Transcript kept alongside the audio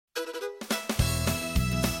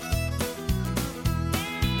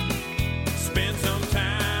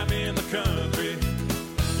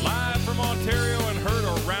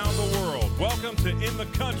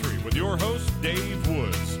the Country with your host, Dave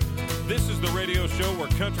Woods. This is the radio show where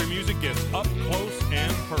country music gets up close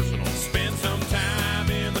and personal. Spend some time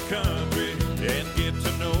in the country and get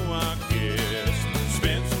to know our guests.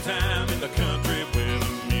 Spend some time in the country where the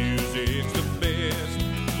music's the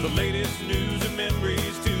best. The latest news and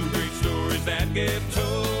memories, two great stories that get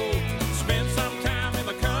told. Spend some time in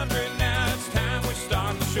the country, now it's time we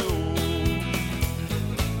start the show.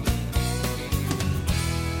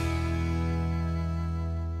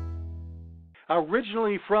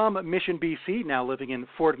 Originally from Mission, BC, now living in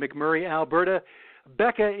Fort McMurray, Alberta,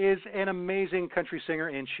 Becca is an amazing country singer,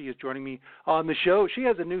 and she is joining me on the show. She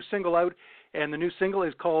has a new single out, and the new single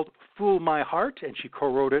is called Fool My Heart, and she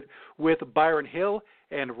co-wrote it with Byron Hill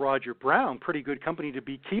and Roger Brown. Pretty good company to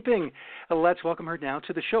be keeping. Let's welcome her now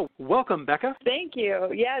to the show. Welcome, Becca. Thank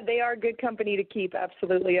you. Yeah, they are good company to keep,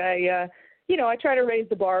 absolutely. I try to raise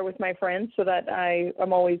the bar with my friends so that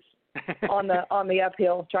I'm always on the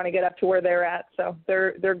uphill, trying to get up to where they're at. So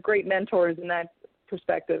they're great mentors in that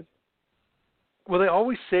perspective. Well, they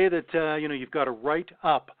always say that you've got to write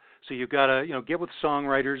up. So you've got to get with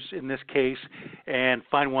songwriters in this case and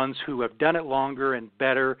find ones who have done it longer and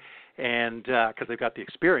better, and because they've got the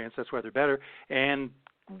experience, that's why they're better, and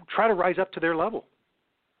try to rise up to their level.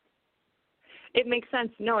 It makes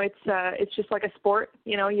sense. No, it's just like a sport.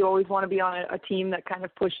 You always want to be on a team that kind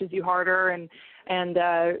of pushes you harder and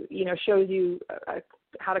shows you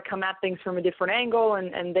how to come at things from a different angle.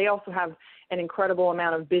 And they also have an incredible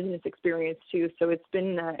amount of business experience too. So it's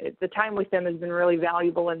been the time with them has been really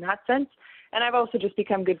valuable in that sense. And I've also just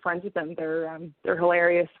become good friends with them. They're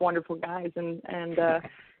hilarious, wonderful guys, and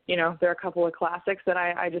they're a couple of classics that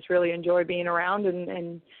I just really enjoy being around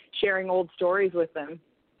and sharing old stories with them.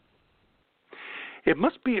 It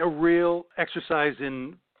must be a real exercise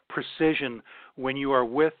in precision when you are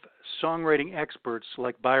with songwriting experts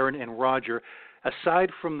like Byron and Roger.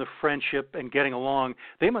 Aside from the friendship and getting along,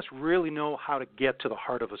 they must really know how to get to the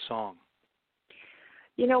heart of a song.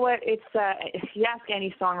 You know what? It's if you ask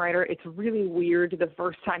any songwriter, it's really weird the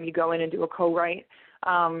first time you go in and do a co-write.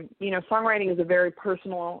 Songwriting is a very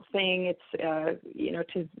personal thing.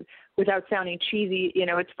 It's, without sounding cheesy,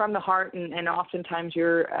 it's from the heart, and oftentimes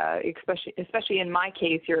you're, especially in my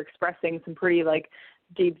case, you're expressing some pretty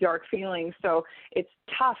deep, dark feelings. So it's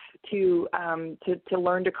tough to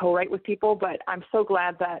learn to co-write with people, but I'm so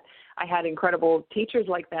glad that I had incredible teachers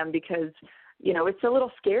like them, because it's a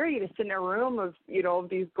little scary to sit in a room of,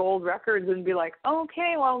 these gold records and be like, oh,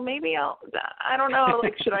 okay, well, maybe I don't know,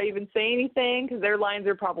 should I even say anything? Because their lines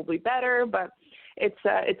are probably better, but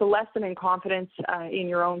it's a lesson in confidence in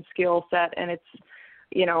your own skill set. And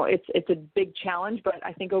it's a big challenge, but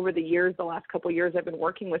I think over the last couple of years I've been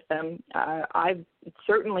working with them, I've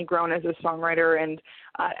certainly grown as a songwriter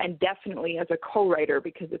and definitely as a co-writer,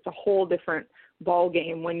 because it's a whole different ball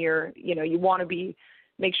game when you want to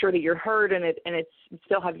make sure that you're heard and it's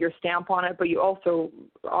still have your stamp on it, but you also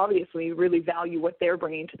obviously really value what they're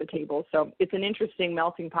bringing to the table. So it's an interesting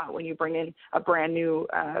melting pot when you bring in a brand new,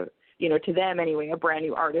 to them anyway, a brand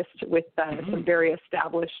new artist with some very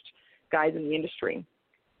established guys in the industry.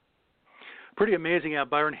 Pretty amazing.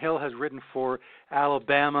 Byron Hill has written for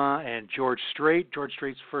Alabama and George Strait. George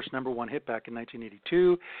Strait's first number one hit back in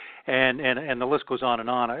 1982, and the list goes on and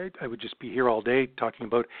on. I would just be here all day talking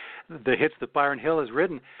about the hits that Byron Hill has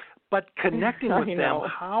written. But connecting with them,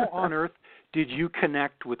 how on earth did you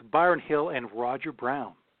connect with Byron Hill and Roger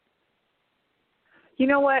Brown? You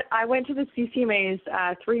know what? I went to the CCMAs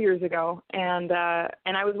 3 years ago, and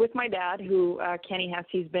I was with my dad, who Kenny Hess.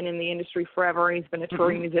 He's been in the industry forever. He's been a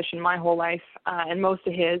touring musician my whole life, and most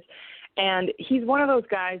of his. And he's one of those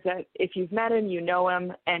guys that if you've met him, you know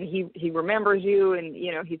him, and he remembers you, and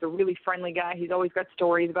he's a really friendly guy. He's always got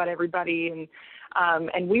stories about everybody,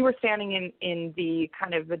 and we were standing in the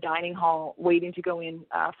kind of the dining hall waiting to go in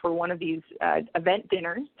for one of these event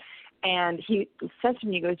dinners. And he says to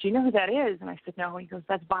me, he goes, do you know who that is? And I said, no. He goes,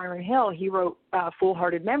 that's Byron Hill. He wrote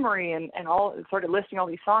Foolhardy Memory and all, started listing all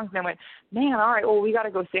these songs. And I went, man, all right, well, we got to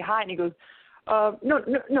go say hi. And he goes,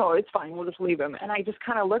 no, it's fine. We'll just leave him. And I just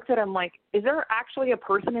kind of looked at him like, is there actually a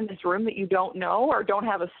person in this room that you don't know or don't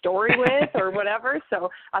have a story with or whatever? So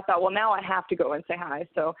I thought, well, now I have to go and say hi.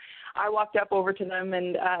 So I walked up over to them,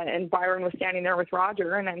 and Byron was standing there with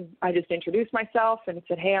Roger, and I just introduced myself and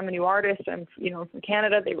said, hey, I'm a new artist. I'm, from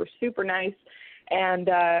Canada. They were super nice. And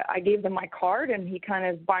I gave them my card, and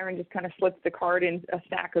Byron just kind of slipped the card in a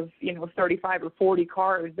stack of, 35 or 40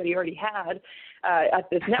 cards that he already had at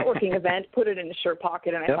this networking event, put it in his shirt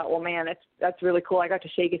pocket. And I thought, well, man, that's really cool. I got to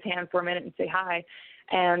shake his hand for a minute and say hi.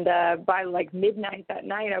 And by like midnight that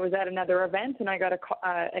night, I was at another event, and I got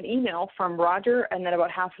an email from Roger, and then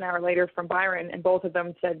about half an hour later from Byron, and both of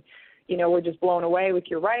them said, you know, we're just blown away with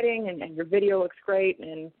your writing, and your video looks great,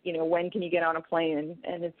 and, you know, when can you get on a plane?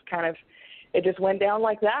 And it's kind of, it just went down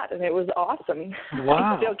like that, and it was awesome.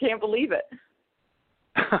 Wow. I still can't believe it.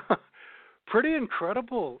 Pretty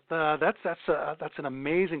incredible. That's an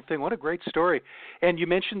amazing thing. What a great story. And you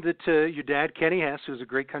mentioned that your dad, Kenny Hess, who's a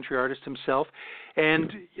great country artist himself,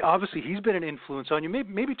 and obviously he's been an influence on you.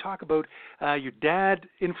 Maybe talk about your dad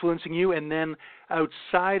influencing you, and then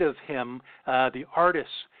outside of him, the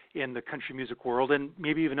artists in the country music world, and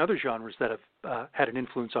maybe even other genres that have had an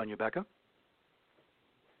influence on you, Becca.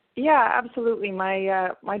 Yeah, absolutely. My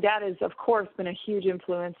dad has, of course, been a huge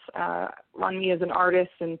influence on me as an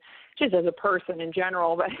artist and just as a person in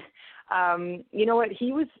general. But you know what?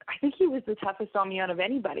 I think he was the toughest on me out of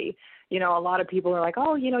anybody. You know, a lot of people are like,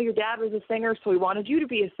 oh, you know, your dad was a singer, so we wanted you to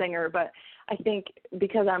be a singer. But I think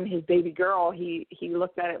because I'm his baby girl, he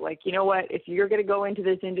looked at it like, you know what? If you're going to go into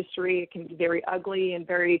this industry, it can be very ugly and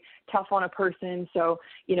very tough on a person. So,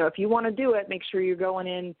 you know, if you want to do it, make sure you're going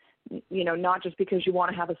in, you know, not just because you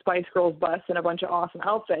want to have a Spice Girls bus and a bunch of awesome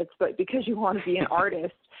outfits, but because you want to be an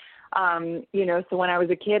artist. You know, so when I was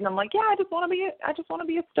a kid and I'm like, yeah, I just want to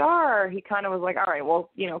be a star. He kind of was like, all right, well,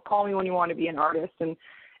 you know, call me when you want to be an artist. And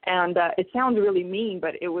it sounds really mean,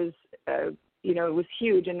 but it was, you know, it was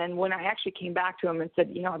huge. And then when I actually came back to him and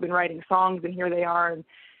said, you know, I've been writing songs and here they are. And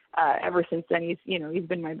ever since then, he's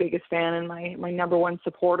been my biggest fan and my number one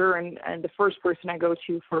supporter and the first person I go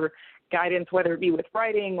to for guidance, whether it be with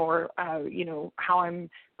writing or, you know, how I'm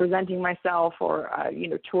presenting myself or, you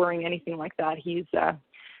know, touring, anything like that. He's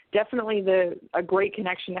definitely a great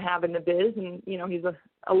connection to have in the biz. And, you know, he's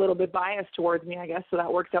a little bit biased towards me, I guess, so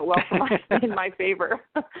that works out well for in my favor.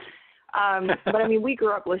 But, I mean, we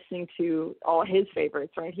grew up listening to all his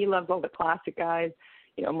favorites, right? He loves all the classic guys,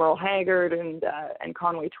 you know, Merle Haggard and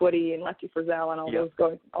Conway Twitty and Lefty Frizzell and all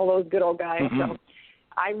those good old guys. Mm-hmm. So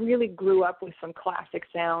I really grew up with some classic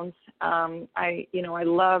sounds. I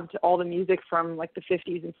loved all the music from like the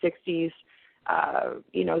 50s and 60s,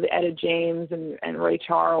 you know, the Etta James and Ray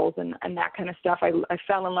Charles and that kind of stuff. I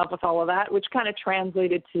fell in love with all of that, which kind of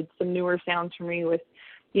translated to some newer sounds for me with,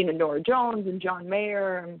 you know, Nora Jones and John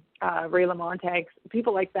Mayer and Ray LaMontagne,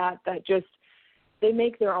 people like that just, they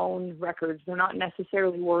make their own records. They're not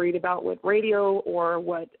necessarily worried about what radio or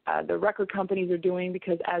what the record companies are doing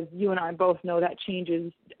because, as you and I both know, that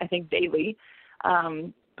changes, I think, daily.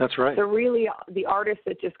 That's right. They're really the artists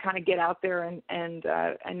that just kind of get out there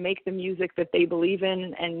and make the music that they believe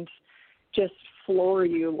in and just floor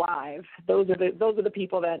you live. Those are the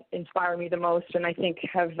people that inspire me the most, and I think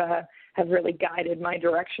have really guided my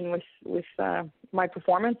direction with my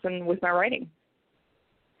performance and with my writing.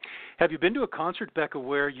 Have you been to a concert, Becca,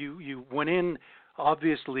 where you went in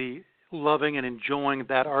obviously loving and enjoying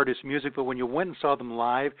that artist's music, but when you went and saw them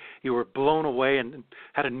live, you were blown away and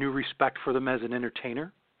had a new respect for them as an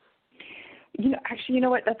entertainer? You know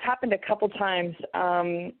what? That's happened a couple times.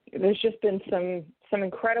 There's just been some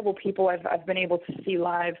incredible people I've been able to see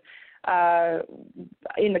live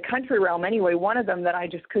in the country realm. Anyway, one of them that I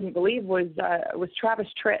just couldn't believe was Travis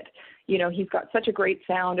Tritt. You know, he's got such a great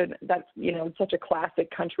sound, and that's, you know, such a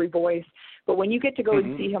classic country voice. But when you get to go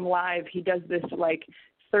and see him live, he does this like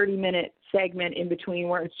 30-minute segment in between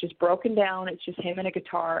where it's just broken down. It's just him and a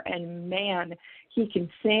guitar, and man, he can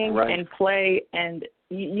sing and play, and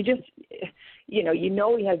you just, you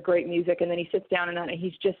know he has great music, and then he sits down and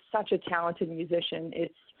he's just such a talented musician.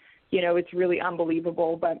 It's, you know, it's really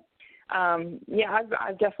unbelievable. But yeah,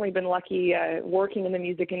 I've definitely been lucky working in the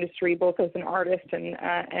music industry, both as an artist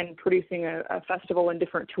and producing a festival and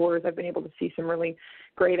different tours. I've been able to see some really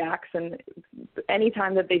great acts, and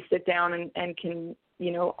anytime that they sit down and can,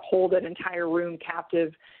 you know, hold an entire room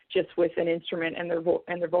captive just with an instrument and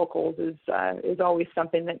their vocals is always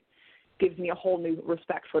something that gives me a whole new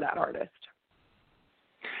respect for that artist.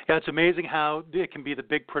 Yeah, it's amazing how it can be the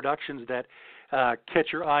big productions that catch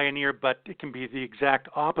your eye and ear, but it can be the exact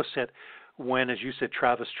opposite when, as you said,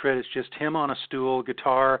 Travis Tritt, it's just him on a stool,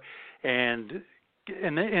 guitar, and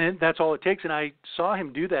that's all it takes. And I saw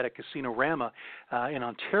him do that at Casino-Rama in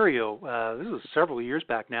Ontario. This was several years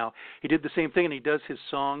back now. He did the same thing, and he does his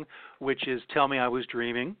song, which is "Tell Me I Was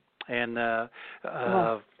Dreaming," and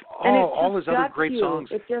all his other great songs.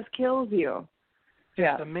 It just kills you.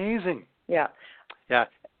 Yeah, it's amazing. Yeah. Yeah.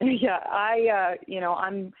 Yeah,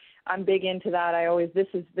 I'm big into that.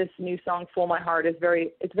 This new song, "Full My Heart," it's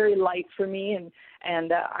very light for me,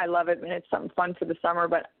 and I love it, and it's something fun for the summer.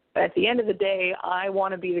 But at the end of the day, I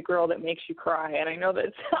want to be the girl that makes you cry. And I know that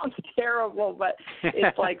it sounds terrible, but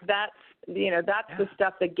it's like that's the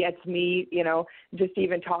stuff that gets me, just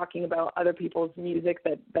even talking about other people's music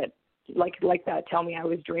that like that Tell Me I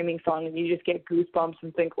Was Dreaming song, and you just get goosebumps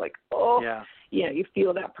and think like, you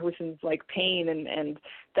feel that person's like pain, and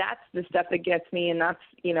that's the stuff that gets me, and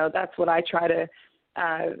that's what I try to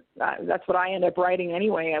that's what I end up writing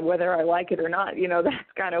anyway, whether I like it or not. That's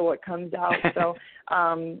kind of what comes out. So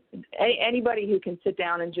anybody who can sit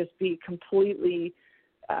down and just be completely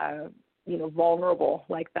vulnerable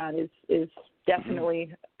like that is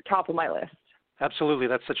definitely top of my list. Absolutely.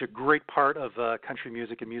 That's such a great part of country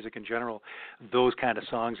music and music in general, those kind of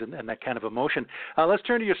songs and that kind of emotion. Let's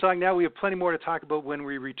turn to your song now. We have plenty more to talk about when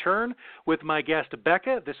we return with my guest,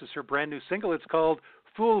 Becca. This is her brand new single. It's called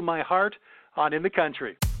Fool My Heart on In the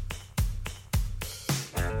Country.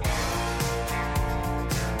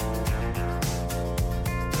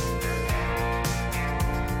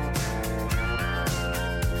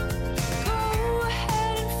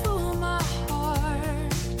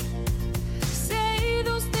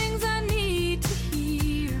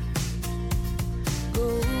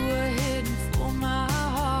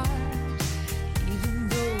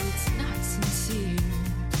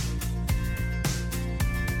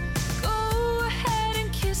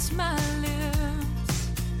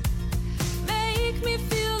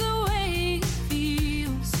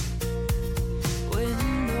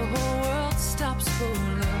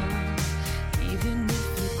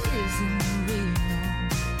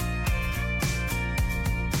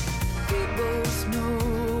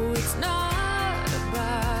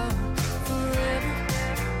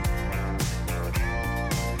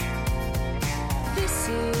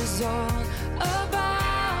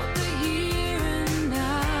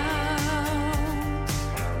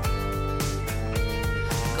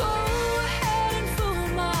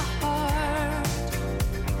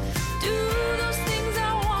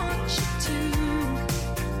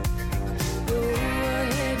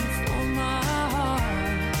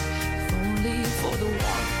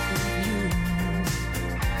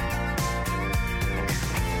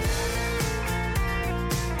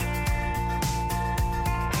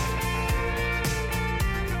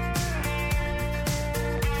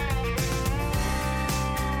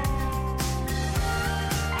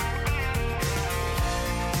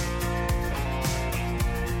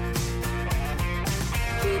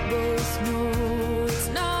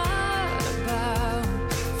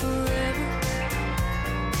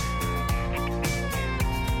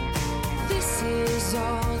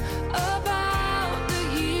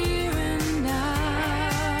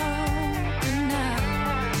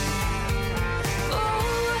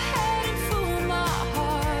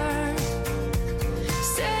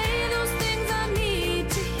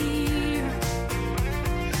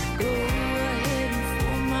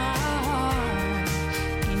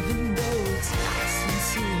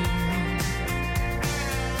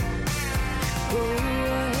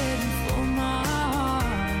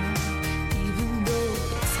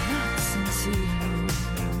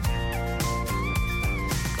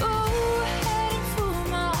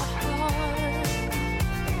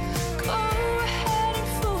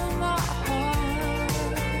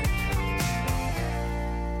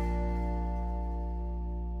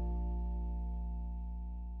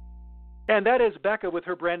 And that is Becca with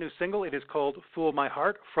her brand new single. It is called Fool My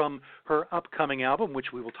Heart from her upcoming album,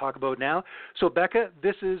 which we will talk about now. So, Becca,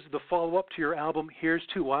 this is the follow-up to your album, Here's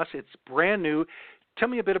to Us. It's brand new. Tell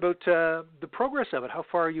me a bit about the progress of it. How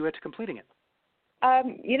far are you at completing it?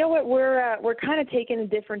 You know what? We're kind of taking a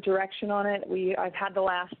different direction on it. I've had the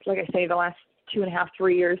last 2.5,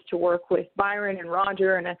 3 years to work with Byron and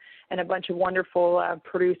Roger and a bunch of wonderful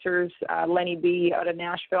producers, Lenny B out of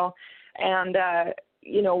Nashville, and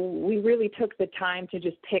we really took the time to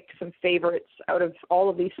just pick some favorites out of all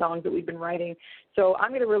of these songs that we've been writing. So I'm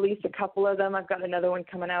going to release a couple of them. I've got another one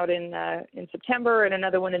coming out in September and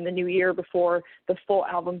another one in the new year before the full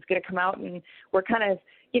album's going to come out. And we're kind of,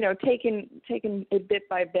 taking it bit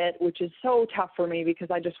by bit, which is so tough for me because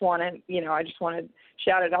I just want to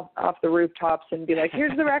shout it off the rooftops and be like,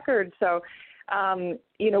 here's the record. So,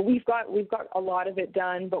 we've got a lot of it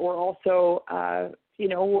done, but we're also,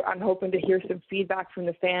 I'm hoping to hear some feedback from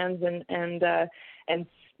the fans and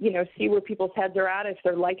see where people's heads are at, if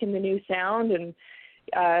they're liking the new sound and,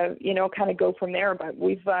 kind of go from there. But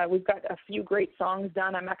we've got a few great songs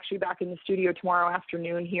done. I'm actually back in the studio tomorrow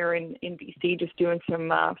afternoon here in BC, just doing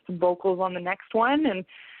some vocals on the next one. And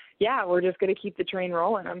yeah, we're just going to keep the train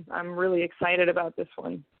rolling. I'm really excited about this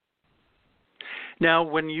one. Now,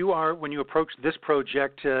 when you approach this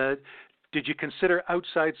project, Did you consider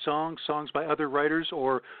outside songs by other writers,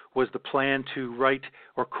 or was the plan to write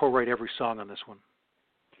or co-write every song on this one?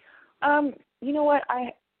 You know what?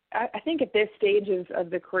 I think at this stage of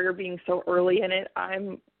the career, being so early in it,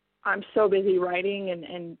 I'm so busy writing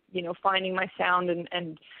and finding my sound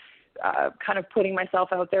and kind of putting myself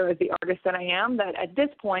out there as the artist that I am, that at this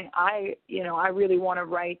point I really want to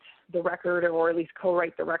write the record, or at least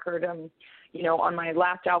co-write the record. On my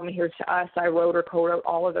last album, Here's to Us, I wrote or co-wrote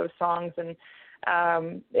all of those songs. And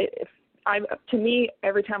to me,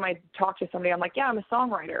 every time I talk to somebody, I'm like, yeah, I'm a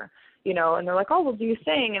songwriter. And they're like, oh, well, do you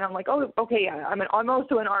sing? And I'm like, oh, okay, yeah, I'm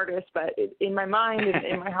also an artist, but in my mind and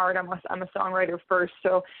in my heart, I'm a songwriter first.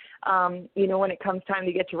 So, when it comes time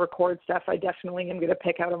to get to record stuff, I definitely am going to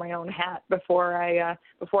pick out of my own hat before I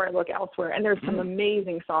look elsewhere. And there's some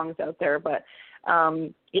amazing songs out there, but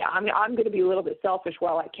I'm going to be a little bit selfish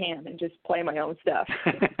while I can and just play my own stuff.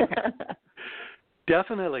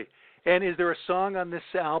 Definitely. And is there a song on this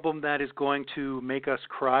album that is going to make us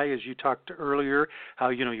cry, as you talked earlier, how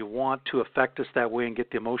you want to affect us that way and get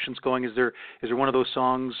the emotions going? Is there one of those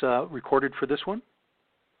songs recorded for this one?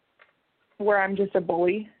 Where I'm just a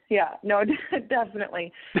bully? Yeah, no,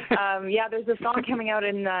 definitely. There's a song coming out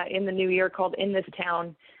in the new year called In This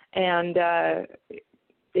Town, and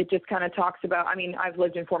it just kind of talks about, I've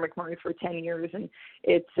lived in Fort McMurray for 10 years, and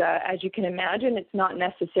it's, as you can imagine, it's not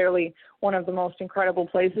necessarily one of the most incredible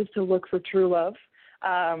places to look for true love.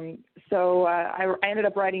 So I ended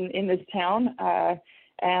up writing In This Town,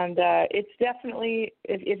 and it's definitely,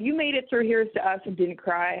 if you made it through Here's to Us and didn't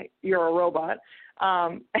cry, you're a robot.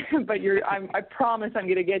 But I promise I'm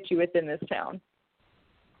going to get you within this town.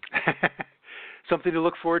 Something to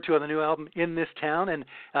look forward to on the new album, In This Town, and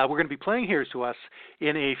we're going to be playing Here's to Us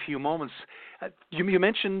in a few moments. You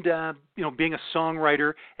mentioned, being a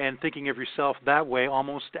songwriter and thinking of yourself that way,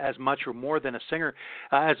 almost as much or more than a singer.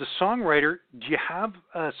 As a songwriter, do you have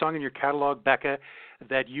a song in your catalog, Becca,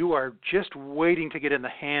 that you are just waiting to get in the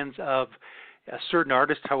hands of a certain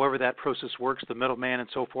artist, however that process works, the middleman and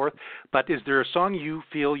so forth? But is there a song you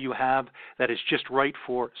feel you have that is just right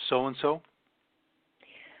for so-and-so?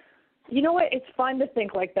 You know what? It's fun to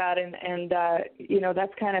think like that, and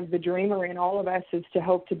that's kind of the dreamer in all of us, is to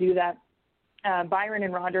hope to do that. Byron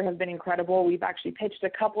and Roger have been incredible. We've actually pitched a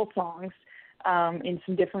couple songs in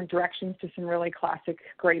some different directions to some really classic,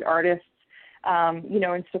 great artists,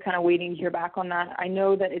 and still kind of waiting to hear back on that. I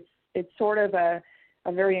know that it's sort of a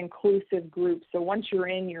very inclusive group. So once you're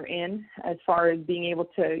in, as far as being able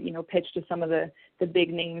to, pitch to some of the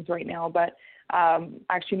big names right now. But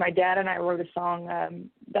actually, my dad and I wrote a song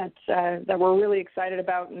that we're really excited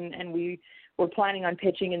about, and we were planning on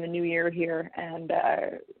pitching in the new year here, and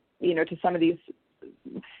to some of these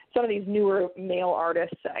newer male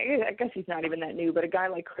artists. I guess he's not even that new, but a guy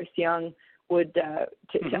like Chris Young would to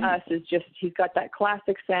us is just, he's got that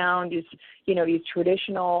classic sound. He's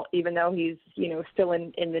traditional, even though he's still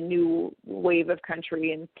in the new wave of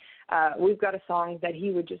country, and we've got a song that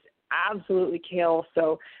he would just absolutely kill.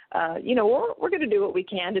 So, we're going to do what we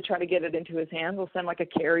can to try to get it into his hands. We'll send like a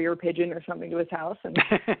carrier pigeon or something to his house, and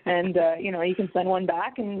he can send one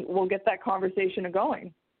back, and we'll get that conversation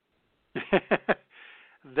going.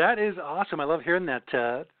 That is awesome. I love hearing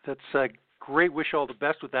that. That's great. Wish you all the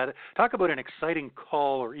best with that. Talk about an exciting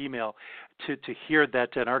call or email to hear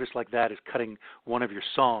that an artist like that is cutting one of your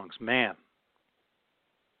songs. Man.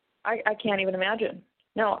 I can't even imagine.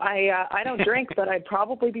 No, I don't drink, but I'd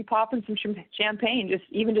probably be popping some champagne just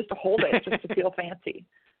to hold it, just to feel fancy.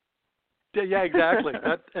 Yeah, exactly.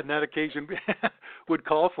 that occasion would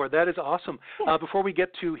call for it. That is awesome. Before we get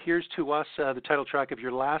to Here's to Us, the title track of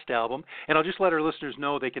your last album, and I'll just let our listeners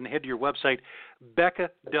know they can head to your website,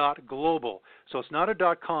 Becca.global. So it's not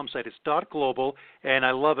a .com site, it's .global, and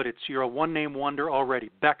I love it. You're a one-name wonder already,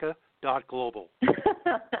 Becca.global.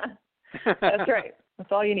 That's right.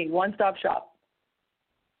 That's all you need, one-stop shop.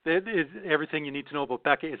 Everything you need to know about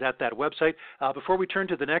Becca is at that website. Before we turn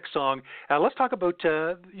to the next song, let's talk about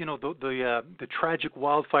the tragic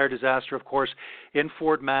wildfire disaster, of course, in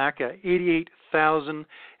Fort Mac. 88,000,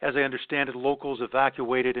 as I understand it, locals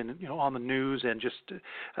evacuated, and on the news, and just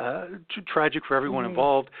tragic for everyone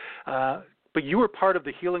involved. But you were part of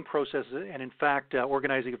the healing process, and in fact,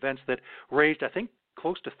 organizing events that raised, I think,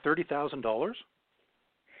 close to $30,000.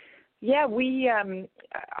 Yeah,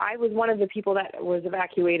 I was one of the people that was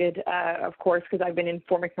evacuated, of course, because I've been in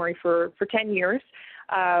Fort McMurray for 10 years,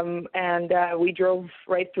 and we drove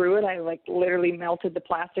right through it. I literally melted the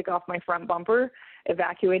plastic off my front bumper,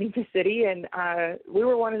 evacuating the city, and we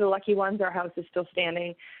were one of the lucky ones. Our house is still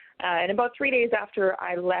standing. And about 3 days after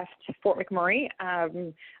I left Fort McMurray,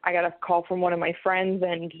 I got a call from one of my friends,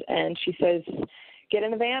 and she says, get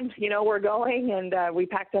in the van, we're going, and we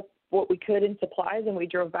packed up what we could in supplies, and we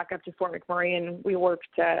drove back up to Fort McMurray, and we worked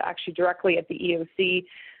actually directly at the EOC,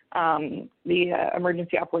 the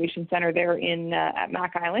Emergency Operations Center there at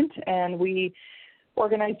Mac Island, and we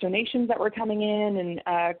organized donations that were coming in,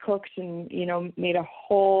 and cooked, and made a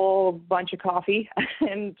whole bunch of coffee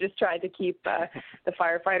and just tried to keep the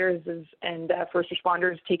firefighters and first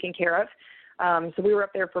responders taken care of. So we were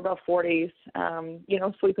up there for about 4 days,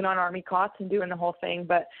 sleeping on army cots and doing the whole thing.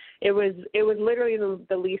 But it was literally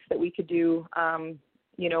the least that we could do.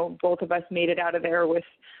 Both of us made it out of there with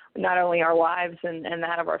not only our lives and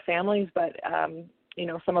that of our families, but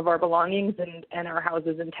some of our belongings and our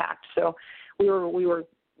houses intact. So we were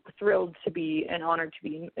thrilled to be and honored to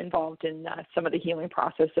be involved in some of the healing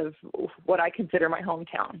process of what I consider my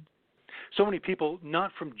hometown. So many people,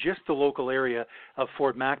 not from just the local area of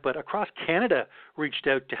Fort Mac, but across Canada, reached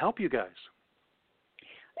out to help you guys.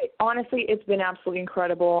 Honestly, it's been absolutely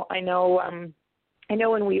incredible. I know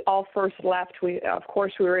when we all first left, we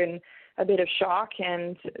were in a bit of shock,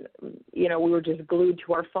 and we were just glued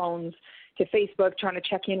to our phones, to Facebook, trying to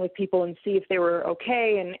check in with people and see if they were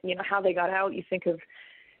okay, and how they got out. You think of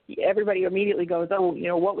everybody immediately goes,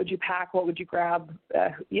 what would you pack? What would you grab?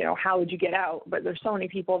 How would you get out? But there's so many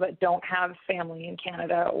people that don't have family in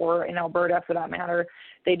Canada or in Alberta for that matter.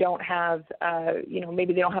 They don't have,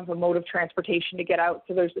 maybe they don't have a mode of transportation to get out.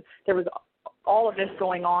 So there was all of this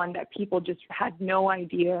going on that people just had no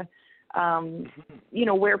idea,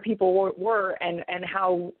 where people were and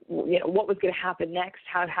how, what was going to happen next,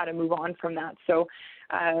 how to move on from that. So,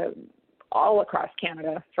 all across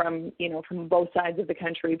Canada, from both sides of the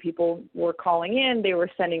country, people were calling in, they were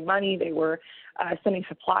sending money, they were sending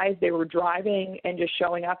supplies, they were driving and just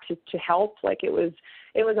showing up to help. Like it was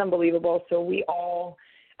unbelievable. So we all,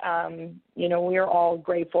 we are all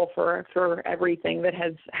grateful for everything that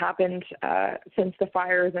has happened since the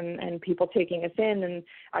fires and people taking us in. And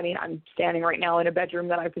I mean, I'm standing right now in a bedroom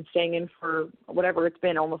that I've been staying in for whatever it's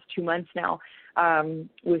been, almost 2 months now,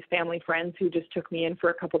 with family friends who just took me in for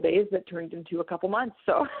a couple of days that turned into a couple months.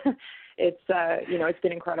 So it's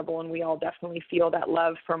been incredible, and we all definitely feel that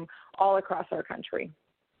love from all across our country.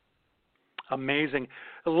 Amazing.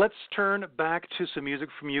 Let's turn back to some music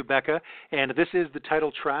from you, Becca. And this is the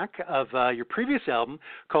title track of your previous album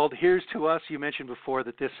called Here's to Us. You mentioned before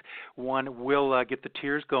that this one will get the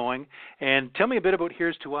tears going. And tell me a bit about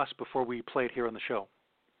Here's to Us before we play it here on the show.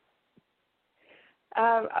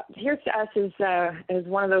 Here's to Us is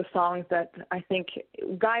one of those songs that I think,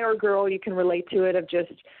 guy or girl, you can relate to it, of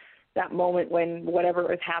just that moment when whatever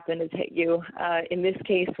has happened has hit you. In this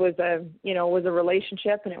case was a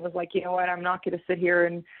relationship, and it was like, I'm not going to sit here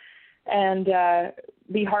and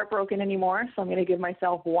be heartbroken anymore. So I'm going to give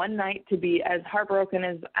myself one night to be as heartbroken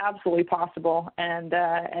as absolutely possible, and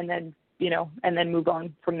then move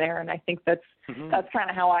on from there. And I think that's kind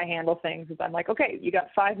of how I handle things. Is I'm like, okay, you got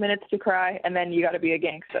 5 minutes to cry, and then you got to be a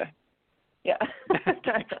gangster. Yeah.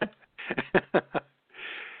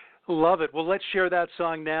 Love it. Well, let's share that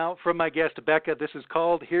song now from my guest, Becca. This is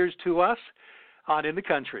called Here's to Us on In the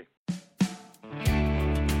Country.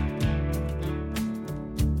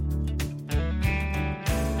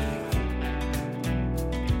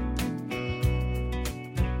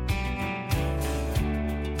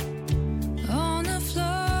 On the floor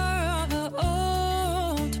of an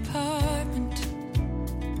old apartment,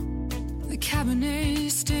 the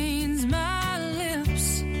Cabernet stains my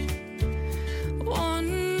lips.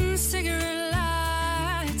 One cigarette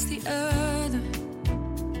lights the other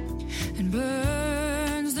and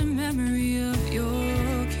burns the memory of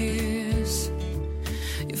your kiss.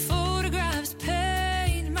 Your photographs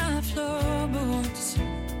paint my floorboards.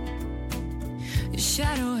 Your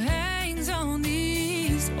shadow hangs on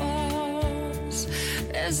these walls.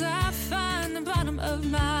 As I find the bottom of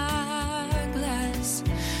my glass,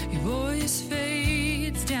 your voice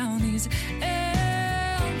fades down these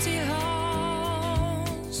empty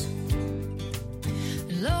halls.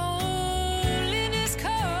 Loneliness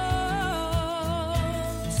calls.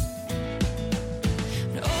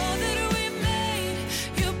 And all that we made,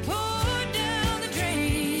 you poured down the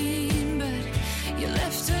drain, but you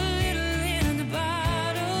left a little in the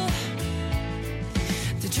bottle.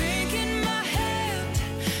 The drink in my hand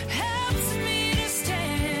helps me to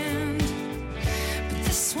stand, but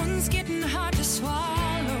this one's getting hard to swallow.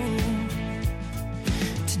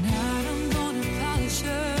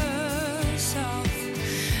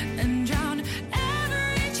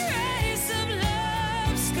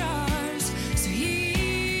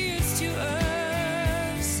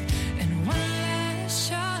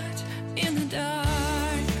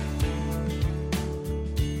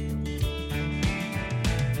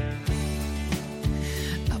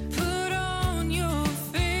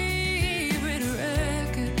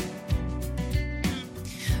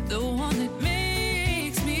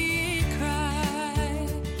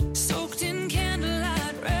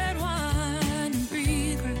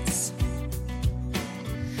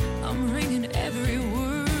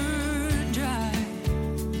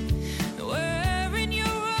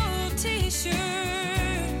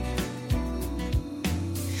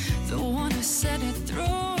 the one who said it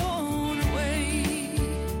thrown away.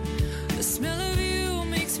 The smell of you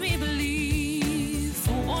makes me believe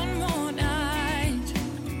for one more night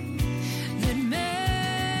that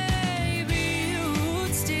maybe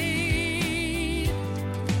you'd stay.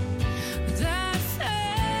 That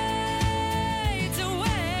fades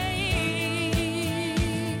away,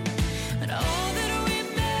 and all that we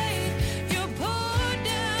made, you poured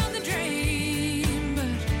down the drain, but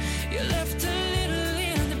you left a little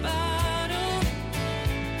in the bottle.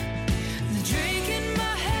 The drink in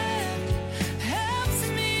my hand helps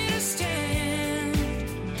me to stand,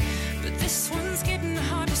 but this one's getting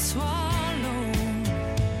hard to swallow.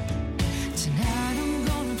 Tonight I'm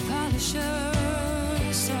gonna polish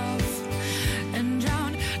us off and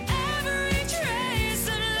drown every trace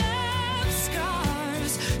of love's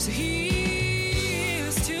scars. So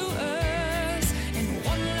here's to us and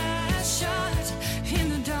one last shot in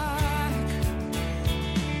the dark.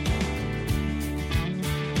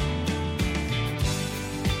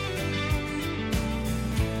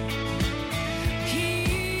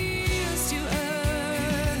 Here's to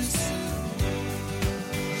us.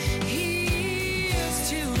 Here's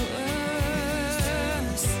to us.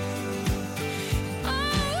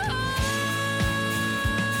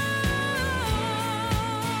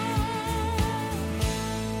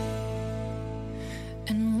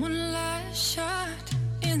 And one last shot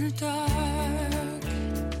in the dark.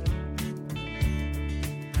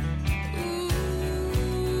 Ooh.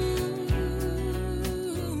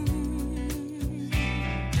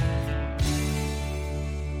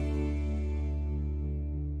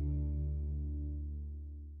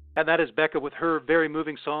 And that is Becca with her very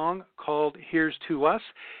moving song called Here's to Us.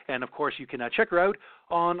 And, of course, you can check her out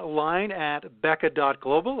online at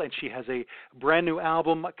becca.global. And she has a brand new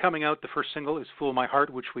album coming out. The first single is Fool My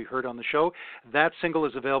Heart, which we heard on the show. That single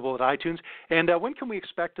is available at iTunes. And when can we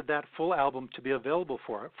expect that full album to be available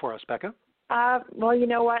for us, Becca? Well, you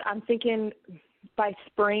know what? I'm thinking by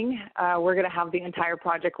spring, we're going to have the entire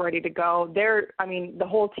project ready to go. The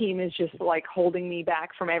whole team is just like holding me back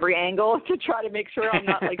from every angle to try to make sure I'm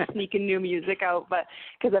not like sneaking new music out, but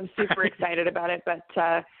because I'm super excited about it. But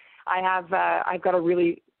I've got a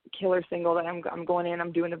really killer single that I'm going in.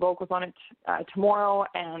 I'm doing the vocals on it tomorrow,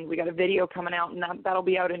 and we got a video coming out, and that'll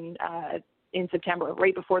be out in September,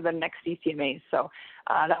 right before the next CCMA. So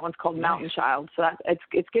that one's called Mountain Child. So it's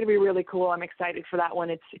going to be really cool. I'm excited for that one.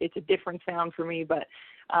 It's a different sound for me, but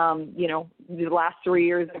the last 3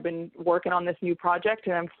 years I've been working on this new project,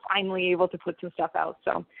 and I'm finally able to put some stuff out.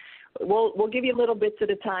 So we'll give you little bits at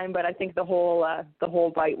a time, but I think the whole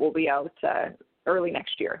bite will be out early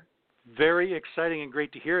next year. Very exciting and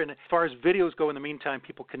great to hear. And as far as videos go, in the meantime,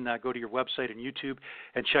 people can go to your website and YouTube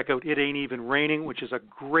and check out It Ain't Even Raining, which is a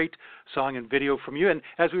great song and video from you. And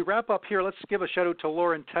as we wrap up here, let's give a shout out to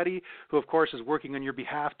Lauren Tuddy, who, of course, is working on your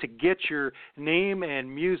behalf to get your name and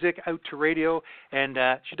music out to radio. And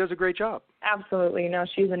she does a great job. Absolutely. No,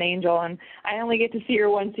 she's an angel. And I only get to see her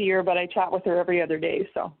once a year, but I chat with her every other day.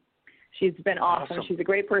 So she's been awesome. She's a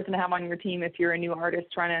great person to have on your team if you're a new artist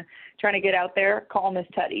trying to get out there. Call Miss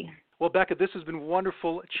Tuddy. Well, Becca, this has been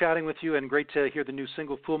wonderful chatting with you, and great to hear the new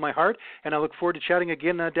single, Fool My Heart, and I look forward to chatting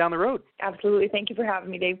again down the road. Absolutely. Thank you for having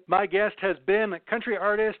me, Dave. My guest has been country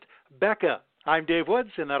artist Becca. I'm Dave Woods,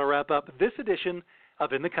 and that'll wrap up this edition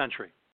of In the Country.